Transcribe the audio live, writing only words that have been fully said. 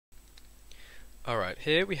Alright,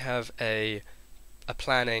 here we have a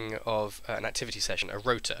planning of an activity session, a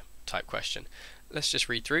rota type question. Let's just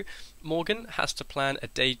read through. Morgan has to plan a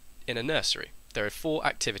day in a nursery. There are 4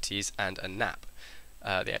 activities and a nap.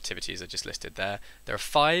 The activities are just listed there. There are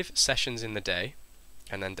 5 sessions in the day,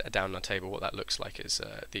 and then down on our table what that looks like is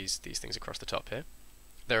these things across the top here.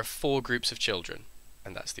 There are 4 groups of children,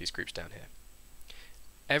 and that's these groups down here.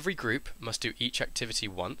 Every group must do each activity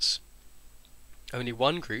once. Only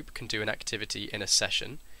one group can do an activity in a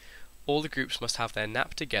session. All the groups must have their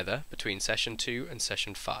nap together between session 2 and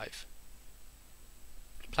session 5.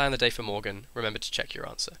 Plan the day for Morgan. Remember to check your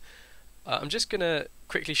answer. I'm just going to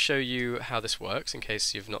quickly show you how this works in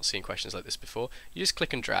case you've not seen questions like this before. You just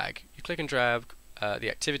click and drag. You click and drag the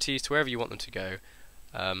activities to wherever you want them to go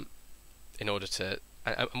in order to...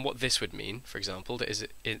 And what this would mean, for example, is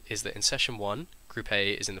that in session 1, Group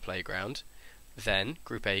A is in the playground, then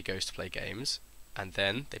Group A goes to play games, and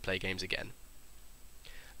then they play games again.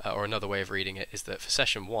 Or another way of reading it is that for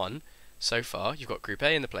session 1, so far you've got Group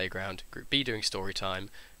A in the playground, Group B doing story time,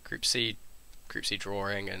 Group C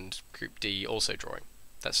drawing, and Group D also drawing.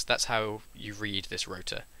 That's how you read this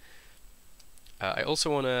rota. I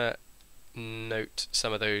also want to note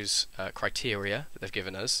some of those criteria that they've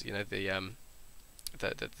given us. You know, the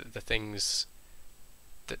things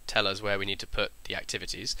that tell us where we need to put the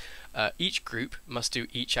activities. Each group must do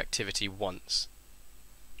each activity once.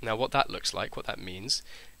 Now what that looks like, what that means,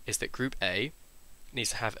 is that Group A needs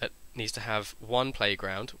to have one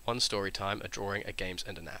playground, one story time, a drawing, a games,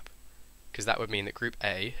 and a nap. Because that would mean that Group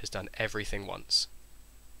A has done everything once.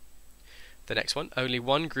 The next one, only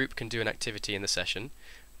one group can do an activity in the session,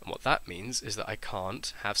 and what that means is that I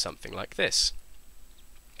can't have something like this.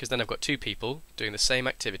 Because then I've got 2 people doing the same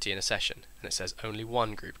activity in a session, and it says only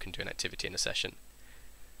one group can do an activity in a session.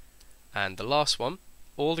 And the last one,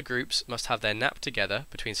 all the groups must have their nap together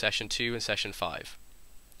between session 2 and session 5.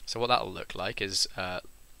 So what that'll look like is a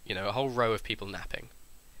whole row of people napping.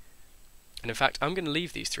 And in fact, I'm going to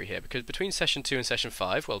leave these 3 here because between session 2 and session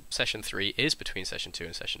 5, well, session 3 is between session 2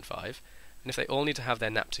 and session 5, and if they all need to have their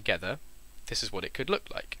nap together, this is what it could look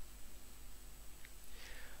like.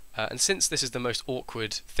 And since this is the most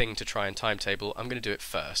awkward thing to try and timetable, I'm going to do it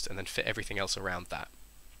first and then fit everything else around that.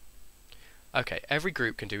 Okay, every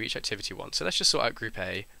group can do each activity once, so let's just sort out Group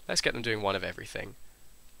A. Let's get them doing one of everything.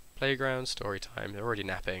 Playground, story time, they're already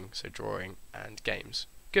napping, so drawing and games.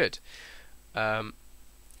 Good.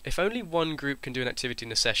 If only one group can do an activity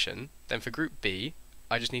in a session, then for Group B,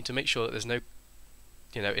 I just need to make sure that there's no,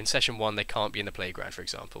 in session 1 they can't be in the playground, for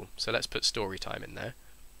example. So let's put story time in there.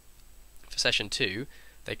 For session 2,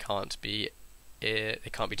 they can't be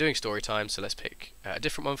doing story time, so let's pick a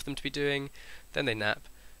different one for them to be doing. Then they nap.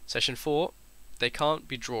 Session 4, they can't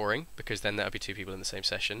be drawing because then there'll be 2 people in the same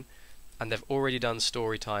session, and they've already done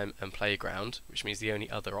story time and playground, which means the only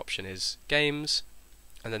other option is games,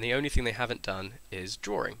 and then the only thing they haven't done is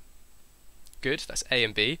drawing. Good, that's A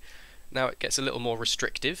and B. Now it gets a little more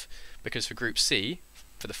restrictive because for Group C,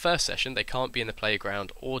 for the first session they can't be in the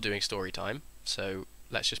playground or doing story time, so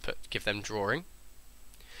let's just give them drawing.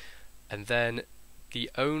 And then the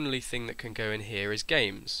only thing that can go in here is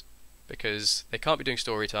games, because they can't be doing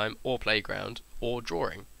story time or playground or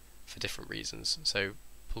drawing for different reasons. So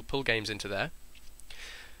pull games into there.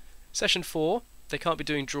 Session 4, they can't be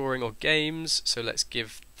doing drawing or games, so let's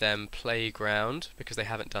give them playground because they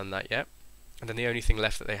haven't done that yet. And then the only thing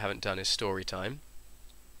left that they haven't done is story time.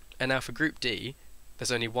 And now for Group D,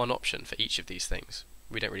 there's only one option for each of these things.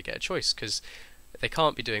 We don't really get a choice because they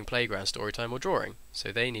can't be doing playground, story time or drawing,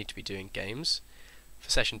 so they need to be doing games. For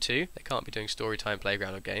session 2, they can't be doing story time,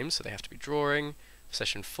 playground or games, so they have to be drawing. For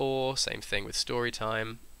session 4, same thing with story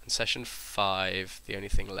time. And session 5, the only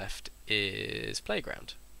thing left is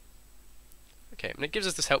playground. Okay, and it gives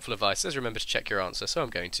us this helpful advice. It says remember to check your answer, so I'm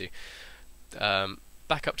going to.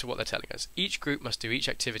 Back up to what they're telling us. Each group must do each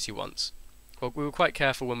activity once. Well, we were quite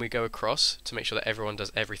careful when we go across to make sure that everyone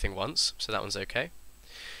does everything once, so that one's okay.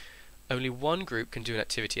 Only one group can do an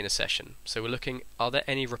activity in a session, so we're looking, are there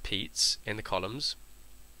any repeats in the columns?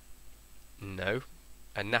 No,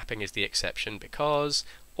 and napping is the exception because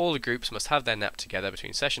all the groups must have their nap together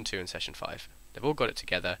between session 2 and session 5. They've all got it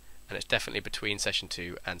together, and it's definitely between session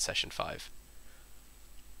 2 and session 5.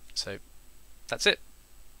 So that's it.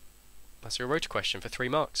 That's your rota question for 3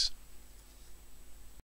 marks.